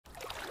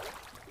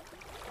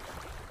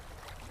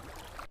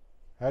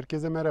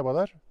Herkese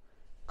merhabalar.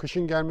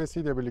 Kışın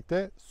gelmesiyle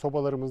birlikte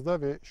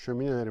sobalarımızda ve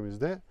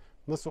şöminelerimizde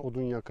nasıl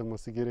odun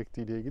yakılması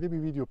gerektiği ile ilgili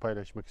bir video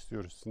paylaşmak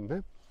istiyoruz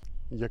sizinle.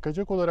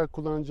 Yakacak olarak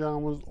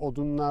kullanacağımız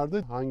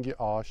odunlarda hangi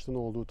ağaçtan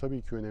olduğu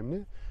tabii ki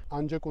önemli.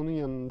 Ancak onun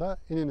yanında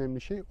en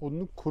önemli şey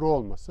odunun kuru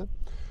olması.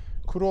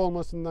 Kuru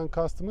olmasından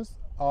kastımız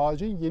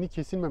ağacın yeni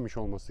kesilmemiş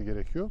olması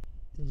gerekiyor.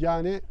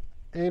 Yani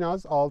en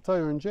az 6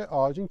 ay önce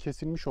ağacın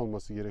kesilmiş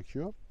olması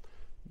gerekiyor.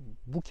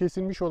 Bu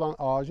kesilmiş olan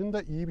ağacın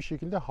da iyi bir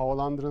şekilde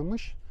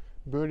havalandırılmış,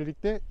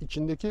 böylelikle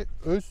içindeki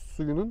öz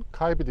suyunun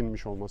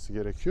kaybedilmiş olması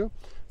gerekiyor.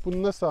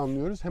 Bunu nasıl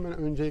anlıyoruz? Hemen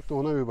öncelikle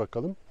ona bir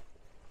bakalım.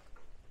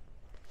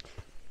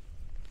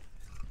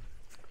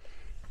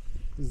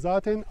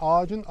 Zaten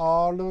ağacın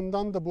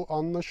ağırlığından da bu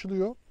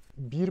anlaşılıyor.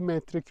 1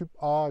 metreküp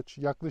ağaç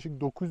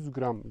yaklaşık 900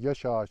 gram,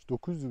 yaş ağaç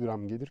 900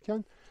 gram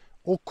gelirken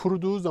o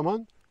kuruduğu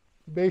zaman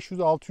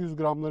 500-600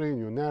 gramlara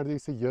iniyor.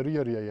 Neredeyse yarı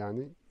yarıya,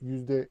 yani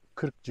 %40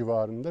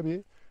 civarında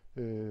bir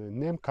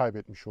nem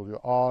kaybetmiş oluyor.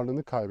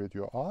 Ağırlığını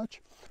kaybediyor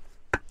ağaç.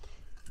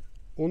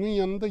 Onun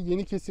yanında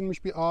yeni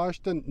kesilmiş bir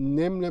ağaçta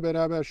nemle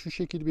beraber şu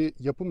şekil bir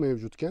yapı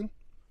mevcutken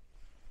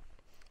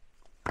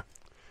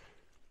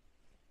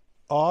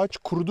ağaç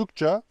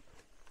kurudukça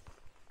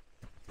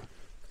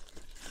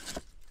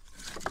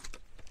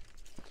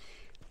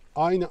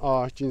aynı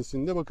ağaç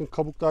cinsinde bakın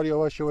kabuklar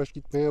yavaş yavaş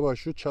gitmeye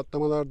başlıyor.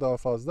 Çatlamalar daha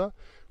fazla.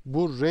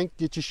 Bu renk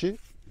geçişi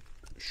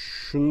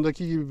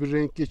şundaki gibi bir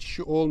renk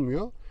geçişi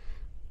olmuyor.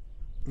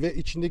 Ve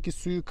içindeki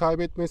suyu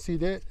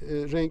kaybetmesiyle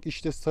renk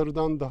işte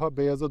sarıdan daha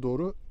beyaza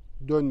doğru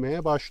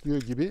dönmeye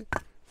başlıyor gibi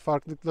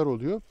farklılıklar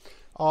oluyor.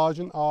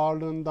 Ağacın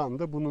ağırlığından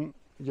da bunun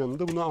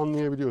yanında bunu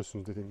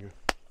anlayabiliyorsunuz dediğim gibi.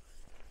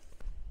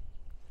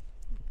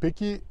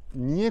 Peki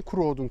niye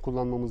kuru odun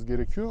kullanmamız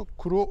gerekiyor?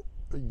 Kuru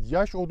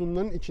yaş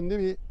odunların içinde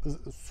bir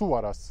su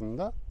var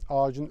aslında.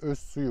 Ağacın öz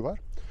suyu var.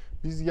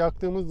 Biz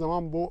yaktığımız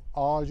zaman bu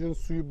ağacın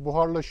suyu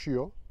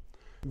buharlaşıyor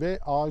ve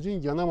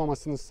ağacın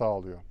yanamamasını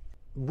sağlıyor.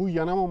 Bu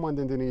yanamama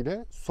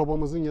nedeniyle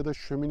sobamızın ya da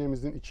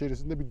şöminemizin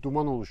içerisinde bir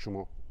duman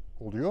oluşumu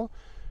oluyor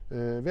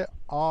ve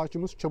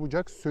ağacımız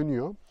çabucak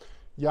sönüyor.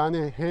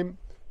 Yani hem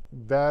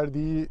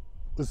verdiği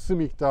ısı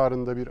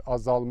miktarında bir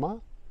azalma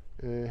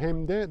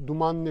hem de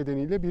duman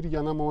nedeniyle bir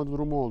yanamama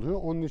durumu oluyor.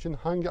 Onun için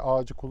hangi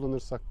ağacı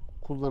kullanırsak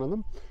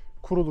kullanalım,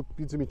 kuruluk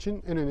bizim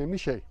için en önemli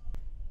şey.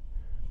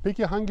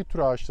 Peki hangi tür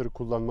ağaçları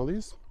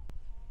kullanmalıyız?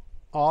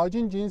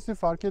 Ağacın cinsi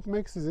fark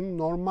etmeksizin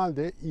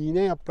normalde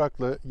iğne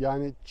yapraklı,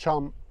 yani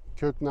çam,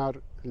 köknar,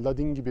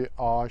 ladin gibi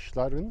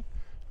ağaçların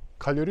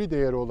kalori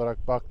değeri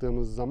olarak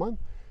baktığımız zaman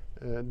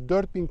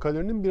 4000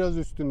 kalorinin biraz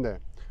üstünde.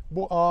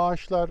 Bu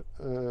ağaçlar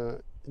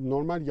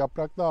normal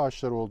yapraklı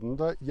ağaçlar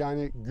olduğunda,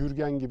 yani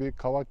Gürgen gibi,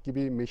 kavak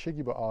gibi, meşe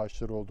gibi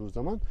ağaçlar olduğu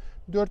zaman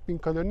 4000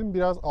 kalorinin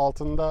biraz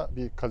altında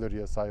bir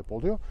kaloriye sahip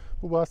oluyor.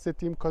 Bu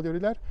bahsettiğim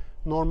kaloriler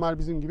normal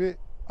bizim gibi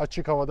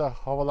açık havada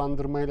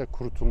havalandırmayla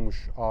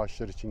kurutulmuş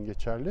ağaçlar için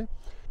geçerli.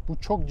 Bu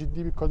çok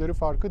ciddi bir kalori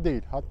farkı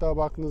değil. Hatta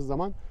baktığınız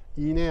zaman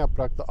iğne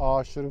yapraklı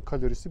ağaçların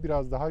kalorisi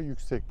biraz daha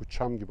yüksek, bu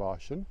çam gibi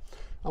ağaçların.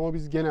 Ama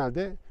biz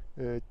genelde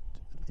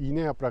iğne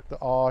yapraklı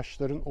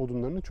ağaçların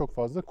odunlarını çok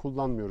fazla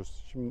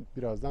kullanmıyoruz. Şimdi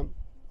birazdan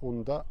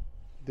onu da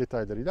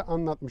detaylarıyla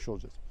anlatmış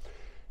olacağız.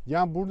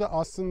 Yani burada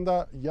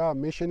aslında ya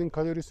meşenin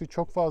kalorisi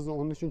çok fazla,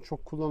 onun için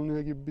çok kullanılıyor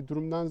gibi bir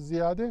durumdan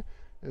ziyade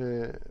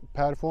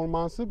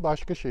performansı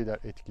başka şeyler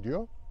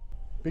etkiliyor.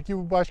 Peki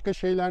bu başka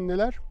şeyler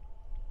neler?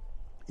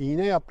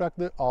 İğne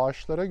yapraklı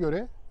ağaçlara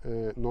göre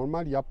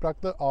normal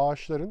yapraklı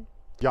ağaçların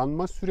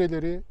yanma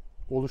süreleri,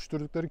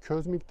 oluşturdukları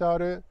köz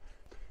miktarı,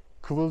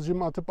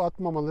 kıvılcım atıp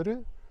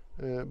atmamaları,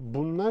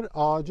 bunlar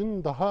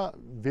ağacın daha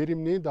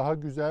verimli, daha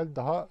güzel,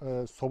 daha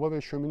soba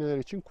ve şömineler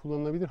için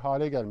kullanılabilir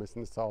hale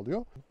gelmesini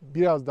sağlıyor.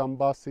 Birazdan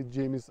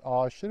bahsedeceğimiz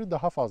ağaçları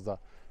daha fazla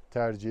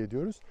tercih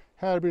ediyoruz.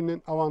 Her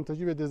birinin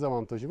avantajı ve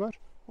dezavantajı var.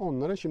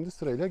 Onlara şimdi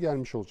sırayla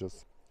gelmiş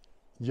olacağız.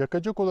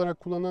 Yakacak olarak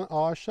kullanılan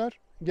ağaçlar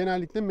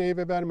genellikle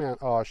meyve vermeyen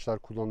ağaçlar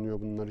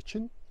kullanılıyor bunlar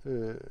için.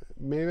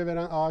 Meyve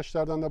veren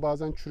ağaçlardan da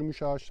bazen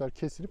çürümüş ağaçlar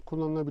kesilip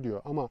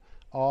kullanılabiliyor. Ama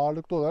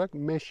ağırlıklı olarak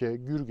meşe,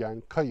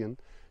 gürgen, kayın,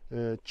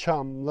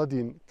 çam,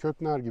 ladin,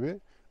 köknar gibi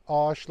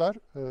ağaçlar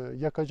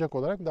yakacak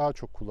olarak daha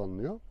çok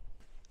kullanılıyor.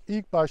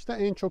 İlk başta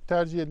en çok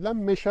tercih edilen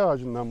meşe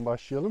ağacından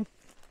başlayalım.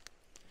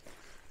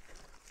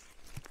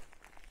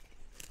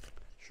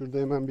 Şurada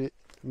hemen bir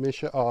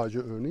meşe ağacı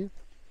örneği.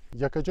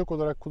 Yakacak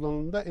olarak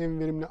kullanıldığında en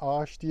verimli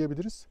ağaç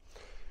diyebiliriz.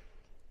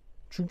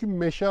 Çünkü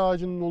meşe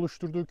ağacının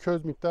oluşturduğu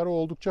köz miktarı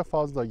oldukça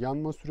fazla.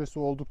 Yanma süresi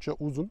oldukça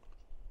uzun.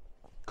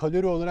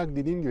 Kalori olarak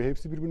dediğim gibi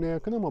hepsi birbirine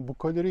yakın ama bu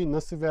kaloriyi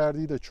nasıl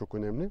verdiği de çok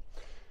önemli.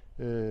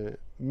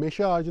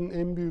 Meşe ağacının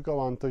en büyük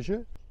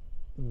avantajı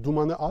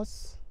dumanı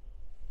az,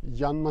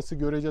 yanması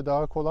görece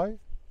daha kolay,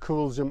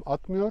 kıvılcım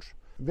atmıyor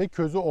ve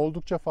közü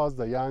oldukça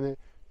fazla. Yani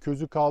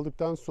közü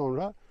kaldıktan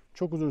sonra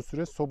çok uzun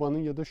süre sobanın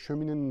ya da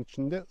şöminenin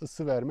içinde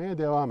ısı vermeye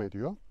devam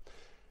ediyor.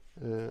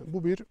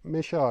 Bu bir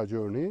meşe ağacı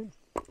örneği.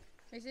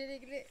 Meşe ile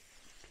ilgili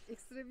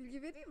ekstra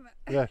bilgi vereyim mi?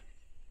 Ver.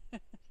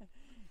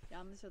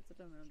 Yanlış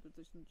hatırlamıyorum.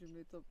 Dur şimdi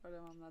cümleyi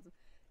toparlamam lazım.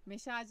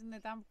 Meşe ağacı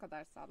neden bu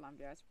kadar sağlam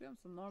bir ağaç biliyor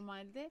musun?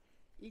 Normalde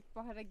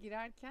ilkbahara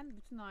girerken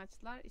bütün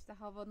ağaçlar işte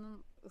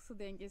havanın ısı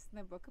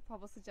dengesine bakıp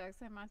hava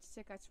sıcaksa hemen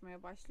çiçek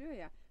açmaya başlıyor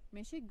ya.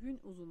 Meşe gün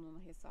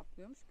uzunluğunu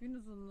hesaplıyormuş. Gün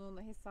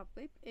uzunluğunu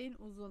hesaplayıp en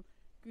uzun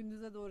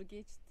gündüze doğru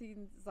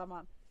geçtiğin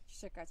zaman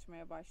çiçek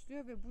açmaya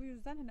başlıyor ve bu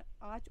yüzden hani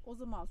ağaç o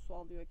zaman su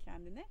alıyor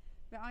kendine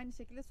ve aynı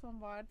şekilde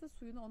sonbaharda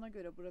suyunu ona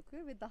göre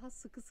bırakıyor ve daha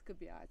sıkı sıkı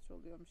bir ağaç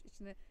oluyormuş.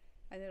 İçine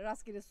hani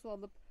rastgele su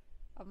alıp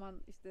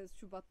aman işte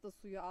Şubat'ta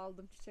suyu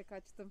aldım, çiçek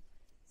açtım,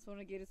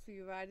 sonra geri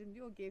suyu verdim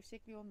diyor. O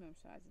gevşekliği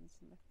olmuyormuş ağacın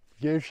içinde.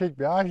 Gevşek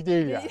bir ağaç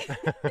değil yani.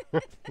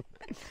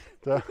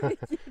 Bu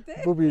bilgiyi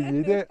de Bu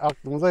bilgiyi de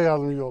aklımıza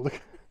yazmış olduk.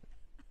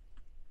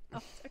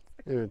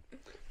 Evet.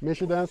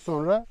 Meşeden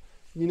sonra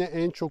yine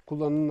en çok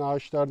kullanılan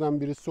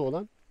ağaçlardan birisi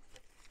olan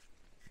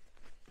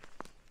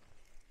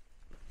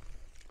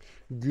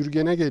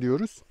Gürgen'e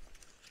geliyoruz.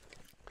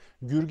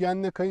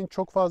 Gürgenle kayın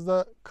çok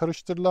fazla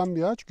karıştırılan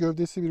bir ağaç.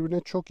 Gövdesi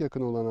birbirine çok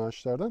yakın olan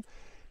ağaçlardan.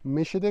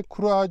 Meşede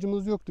kuru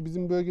ağacımız yoktu.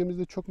 Bizim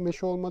bölgemizde çok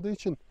meşe olmadığı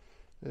için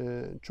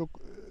çok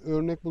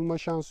örnek bulma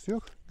şansı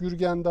yok.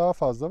 Gürgen daha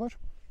fazla var.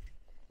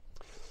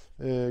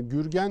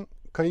 Gürgen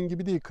kayın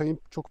gibi değil. Kayın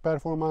çok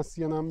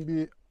performanslı yanan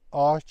bir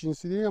ağaç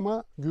cinsi değil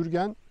ama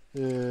Gürgen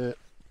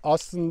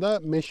aslında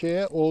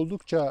meşeye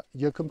oldukça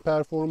yakın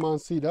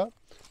performansıyla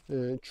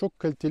çok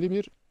kaliteli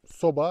bir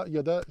soba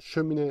ya da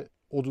şömine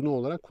odunu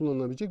olarak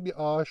kullanılabilecek bir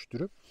ağaç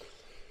türü.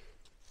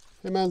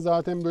 Hemen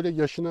zaten böyle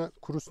yaşına,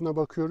 kurusuna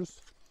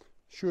bakıyoruz.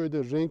 Şöyle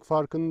de renk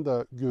farkını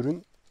da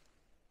görün.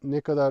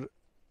 Ne kadar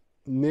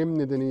nem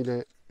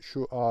nedeniyle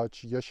şu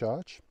ağaç yaş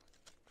ağaç.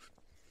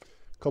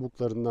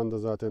 Kabuklarından da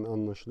zaten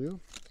anlaşılıyor.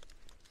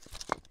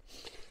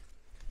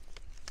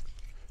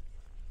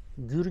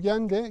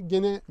 Gürgen de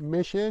gene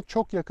meşeye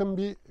çok yakın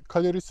bir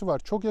kalorisi var.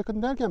 Çok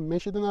yakın derken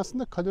meşeden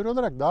aslında kalori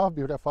olarak daha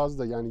bir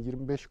fazla. Yani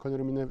 25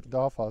 kalori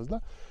daha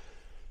fazla.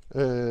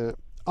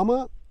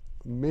 Ama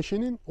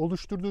meşenin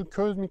oluşturduğu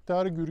köz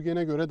miktarı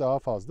Gürgen'e göre daha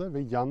fazla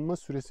ve yanma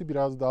süresi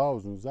biraz daha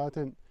uzun.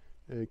 Zaten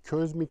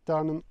köz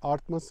miktarının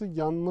artması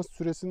yanma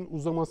süresinin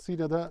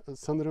uzamasıyla da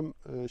sanırım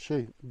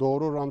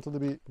doğru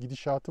orantılı bir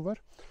gidişatı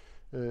var.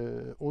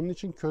 Onun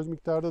için köz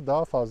miktarı da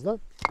daha fazla.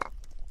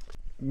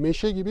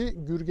 Meşe gibi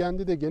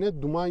Gürgen'de de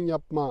gene duman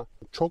yapma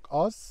çok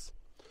az.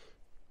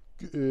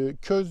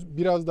 Köz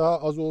biraz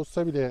daha az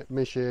olsa bile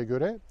meşeye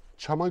göre,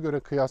 çama göre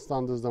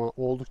kıyaslandığı zaman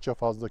oldukça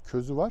fazla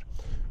közü var.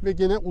 Ve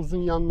gene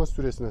uzun yanma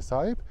süresine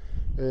sahip.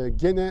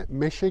 Gene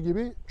meşe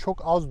gibi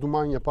çok az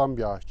duman yapan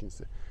bir ağaç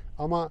cinsi.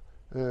 Ama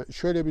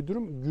şöyle bir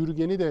durum,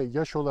 Gürgen'i de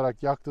yaş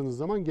olarak yaktığınız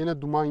zaman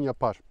gene duman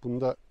yapar.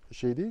 Bunda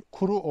şey değil,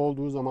 kuru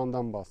olduğu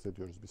zamandan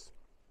bahsediyoruz biz.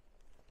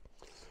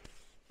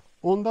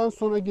 Ondan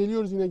sonra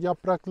geliyoruz yine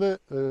yapraklı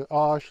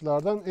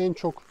ağaçlardan en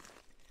çok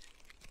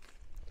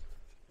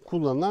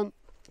kullanılan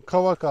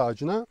kavak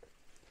ağacına.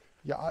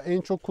 Ya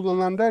en çok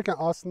kullanılan derken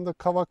aslında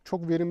kavak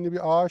çok verimli bir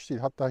ağaç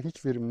değil. Hatta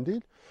hiç verimli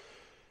değil.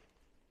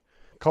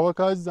 Kavak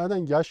ağacı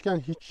zaten yaşken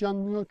hiç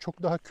yanmıyor.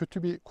 Çok daha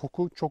kötü bir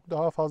koku, çok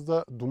daha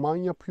fazla duman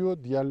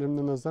yapıyor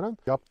diğerlerine nazaran.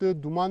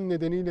 Yaptığı duman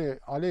nedeniyle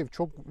alev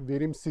çok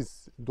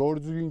verimsiz.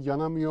 Doğru düzgün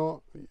yanamıyor,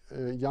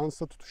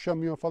 yansa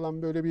tutuşamıyor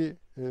falan böyle bir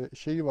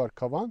şeyi var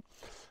kavağın.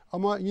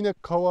 Ama yine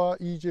kavağı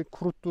iyice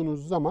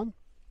kuruttuğunuz zaman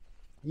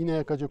yine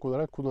yakacak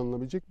olarak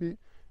kullanılabilecek bir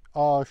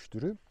ağaç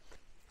türü.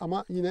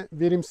 Ama yine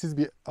verimsiz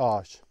bir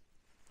ağaç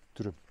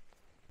türü.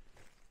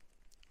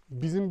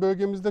 Bizim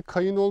bölgemizde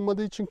kayın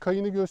olmadığı için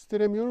kayını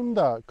gösteremiyorum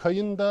da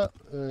kayın da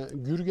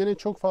Gürgen'e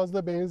çok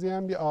fazla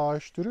benzeyen bir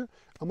ağaç türü.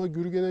 Ama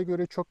Gürgen'e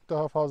göre çok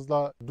daha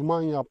fazla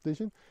duman yaptığı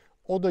için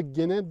o da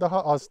gene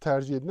daha az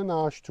tercih edilen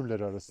ağaç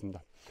türleri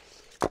arasında.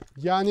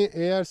 Yani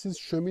eğer siz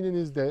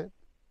şöminenizde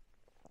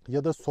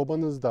ya da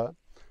sobanızda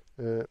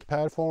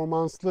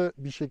performanslı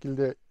bir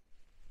şekilde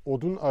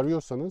odun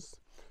arıyorsanız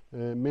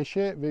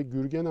meşe ve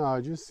Gürgen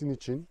ağacı sizin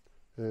için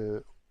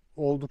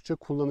oldukça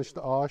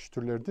kullanışlı ağaç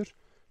türleridir.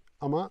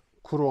 Ama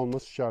kuru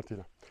olması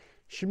şartıyla.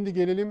 Şimdi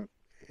gelelim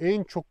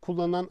en çok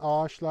kullanılan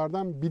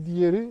ağaçlardan bir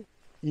diğeri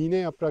iğne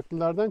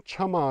yapraklılardan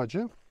çam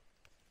ağacı.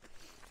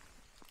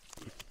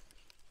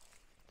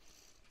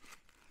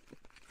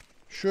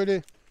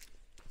 Şöyle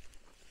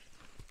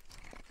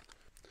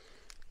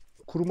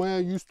kurumaya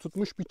yüz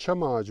tutmuş bir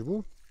çam ağacı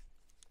bu.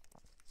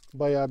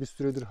 Bayağı bir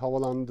süredir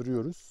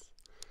havalandırıyoruz.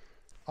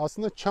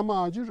 Aslında çam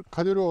ağacı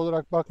kalori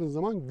olarak baktığınız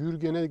zaman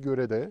Gürgen'e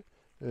göre de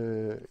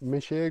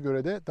meşeye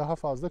göre de daha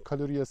fazla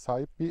kaloriye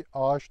sahip bir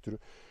ağaç türü.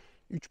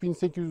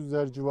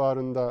 3800'ler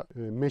civarında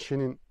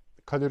meşenin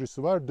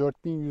kalorisi var.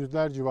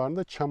 4100'ler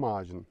civarında çam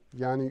ağacının.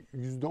 Yani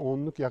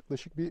 %10'luk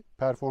yaklaşık bir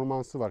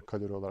performansı var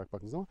kalori olarak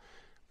baktığınız zaman.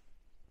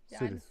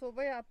 Yani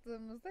sobaya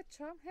attığımızda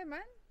çam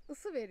hemen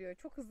ısı veriyor.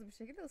 Çok hızlı bir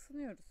şekilde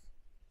ısınıyoruz.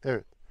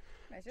 Evet.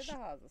 Meşe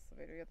daha az ısı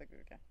veriyor ya da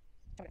Gürgen.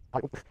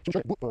 Şimdi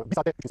şöyle, bu 1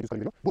 saatte 3800 kalori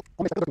veriyor. Bu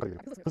 15 dakikada 4 kalori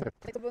veriyor.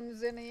 Sobanın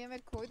üzerine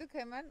yemek koyduk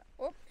hemen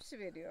hop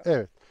pişiveriyor.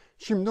 Evet.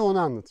 Şimdi onu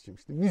anlatacağım.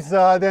 İşte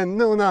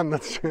müsaadenle onu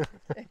anlatacağım.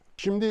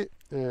 Şimdi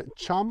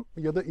çam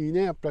ya da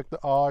iğne yapraklı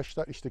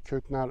ağaçlar, işte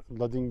köknar,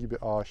 ladin gibi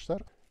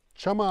ağaçlar.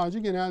 Çam ağacı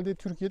genelde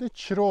Türkiye'de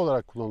çıra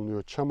olarak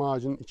kullanılıyor. Çam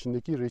ağacının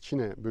içindeki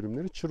reçine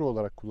bölümleri çıra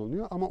olarak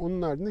kullanılıyor. Ama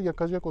onun haricinde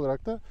yakacak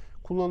olarak da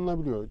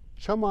kullanılabiliyor.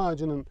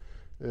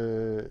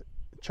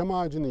 Çam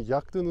ağacını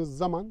yaktığınız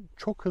zaman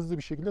çok hızlı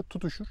bir şekilde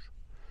tutuşur.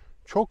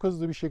 Çok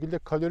hızlı bir şekilde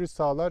kalori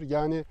sağlar.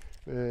 Yani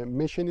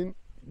meşenin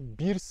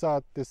 1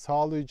 saatte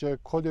sağlayacağı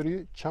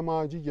kaloriyi çam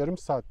ağacı yarım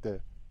saatte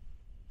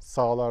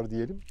sağlar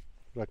diyelim.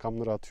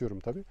 Rakamları atıyorum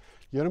tabii.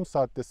 Yarım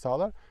saatte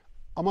sağlar.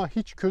 Ama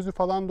hiç közü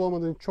falan da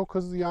olmadığı için, çok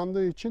hızlı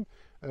yandığı için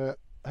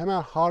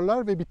hemen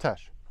harlar ve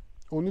biter.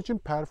 Onun için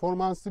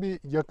performanslı bir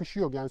yakışı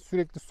yok. Yani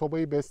sürekli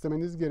sobayı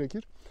beslemeniz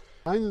gerekir.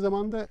 Aynı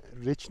zamanda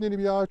reçineli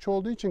bir ağaç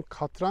olduğu için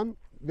katran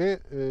ve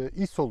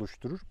is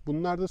oluşturur.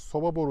 Bunlar da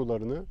soba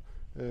borularını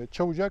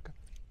çabucak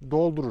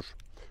doldurur.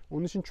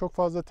 Onun için çok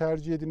fazla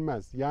tercih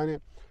edilmez. Yani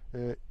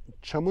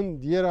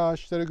çamın diğer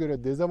ağaçlara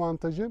göre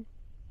dezavantajı,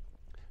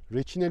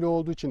 reçineli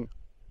olduğu için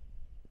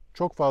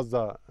çok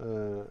fazla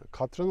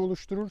katran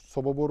oluşturur,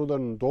 soba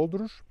borularını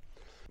doldurur.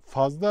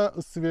 Fazla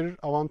ısı verir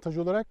avantaj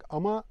olarak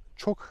ama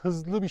çok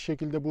hızlı bir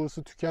şekilde bu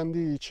ısı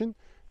tükendiği için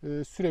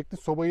sürekli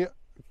sobayı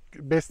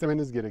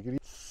beslemeniz gerekir.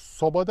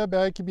 Sobada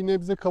belki bir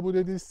nebze kabul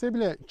edilse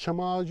bile çam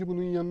ağacı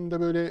bunun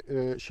yanında böyle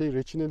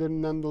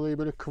reçinelerinden dolayı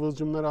böyle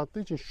kıvılcımlar attığı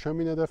için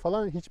şöminede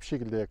falan hiçbir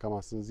şekilde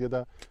yakamazsınız. Ya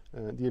da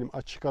diyelim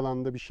açık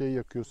alanda bir şey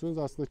yakıyorsunuz.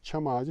 Aslında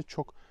çam ağacı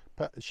çok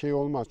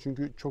olmaz.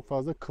 Çünkü çok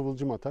fazla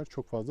kıvılcım atar,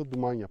 çok fazla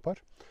duman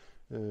yapar.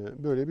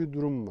 Böyle bir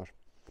durum var.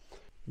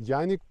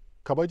 Yani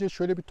kabaca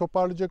şöyle bir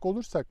toparlayacak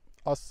olursak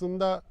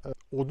aslında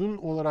odun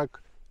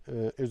olarak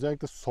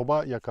özellikle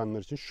soba yakanlar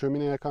için,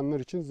 şömine yakanlar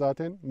için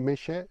zaten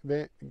meşe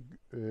ve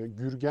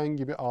gürgen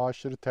gibi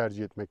ağaçları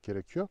tercih etmek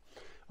gerekiyor.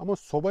 Ama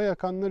soba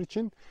yakanlar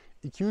için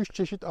 2-3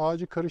 çeşit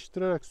ağacı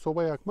karıştırarak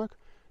soba yakmak,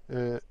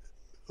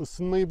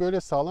 ısınmayı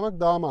böyle sağlamak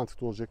daha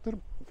mantıklı olacaktır.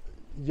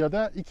 Ya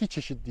da 2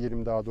 çeşit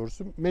diyelim daha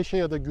doğrusu. Meşe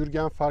ya da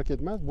gürgen fark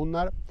etmez.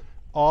 Bunlar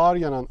ağır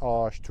yanan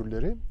ağaç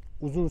türleri.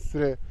 Uzun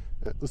süre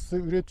ısı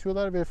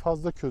üretiyorlar ve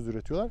fazla köz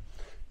üretiyorlar.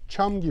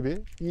 Çam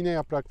gibi iğne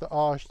yapraklı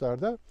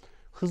ağaçlarda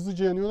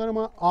hızlıca yanıyorlar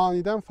ama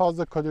aniden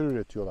fazla kalori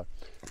üretiyorlar.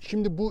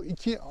 Şimdi bu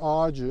iki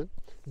ağacı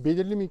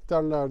belirli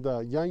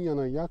miktarlarda yan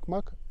yana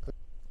yakmak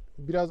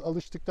biraz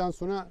alıştıktan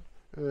sonra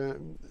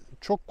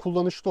çok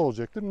kullanışlı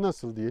olacaktır.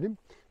 Nasıl diyelim?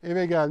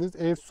 Eve geldiniz,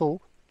 ev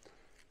soğuk.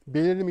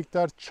 Belirli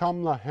miktar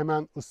çamla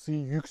hemen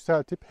ısıyı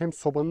yükseltip hem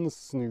sobanın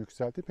ısısını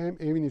yükseltip hem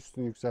evin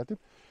üstünü yükseltip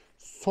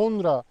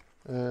sonra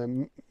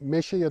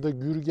meşe ya da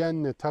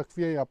gürgenle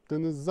takviye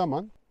yaptığınız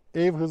zaman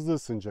ev hızlı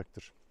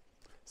ısınacaktır.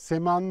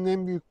 Semanın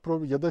en büyük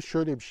problemi ya da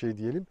şöyle bir şey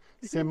diyelim.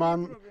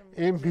 Semanın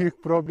en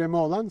büyük problemi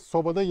olan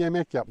sobada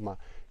yemek yapma.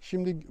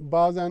 Şimdi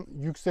bazen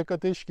yüksek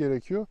ateş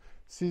gerekiyor.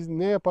 Siz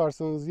ne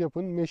yaparsanız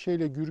yapın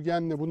meşeyle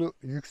gürgenle bunu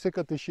yüksek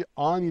ateşi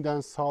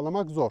aniden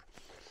sağlamak zor.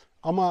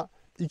 Ama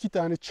 2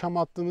 tane çam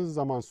attığınız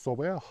zaman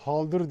sobaya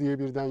haldır diye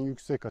birden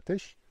yüksek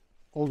ateş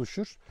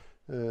oluşur.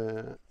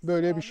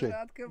 Böyle bir şey.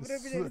 Rahat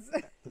kavurabiliriz.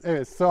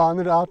 Evet,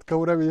 soğanı rahat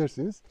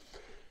kavurabilirsiniz.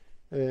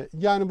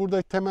 Yani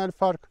burada temel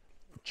fark,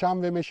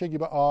 çam ve meşe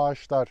gibi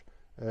ağaçlar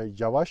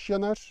yavaş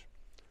yanar,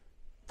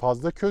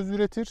 fazla köz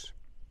üretir,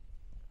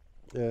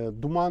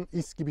 duman,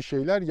 is gibi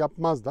şeyler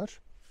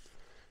yapmazlar.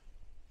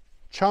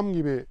 Çam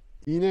gibi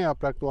iğne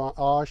yapraklı olan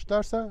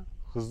ağaçlarsa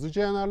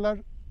hızlıca yanarlar.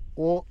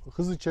 O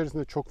hız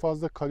içerisinde çok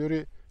fazla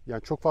kalori,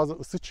 yani çok fazla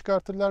ısı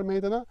çıkartırlar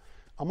meydana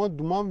ama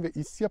duman ve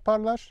is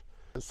yaparlar.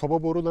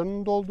 Soba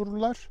borularını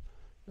doldururlar.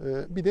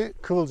 Bir de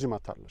kıvılcım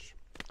atarlar.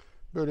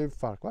 Böyle bir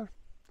fark var.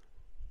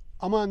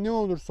 Ama ne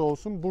olursa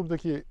olsun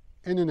buradaki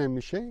en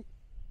önemli şey,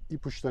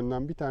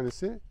 ipuçlarından bir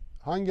tanesi,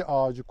 hangi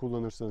ağacı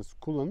kullanırsanız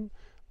kullanın,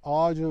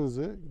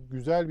 ağacınızı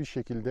güzel bir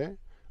şekilde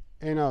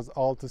en az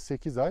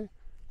 6-8 ay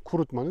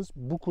kurutmanız.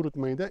 Bu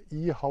kurutmayı da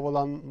iyi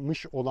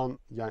havalanmış olan,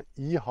 yani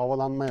iyi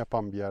havalanma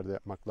yapan bir yerde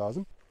yapmak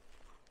lazım.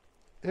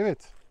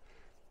 Evet,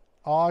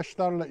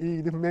 ağaçlarla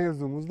ilgili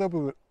mevzumuz da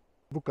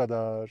bu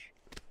kadar.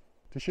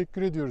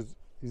 Teşekkür ediyoruz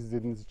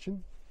izlediğiniz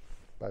için.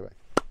 Bay bay.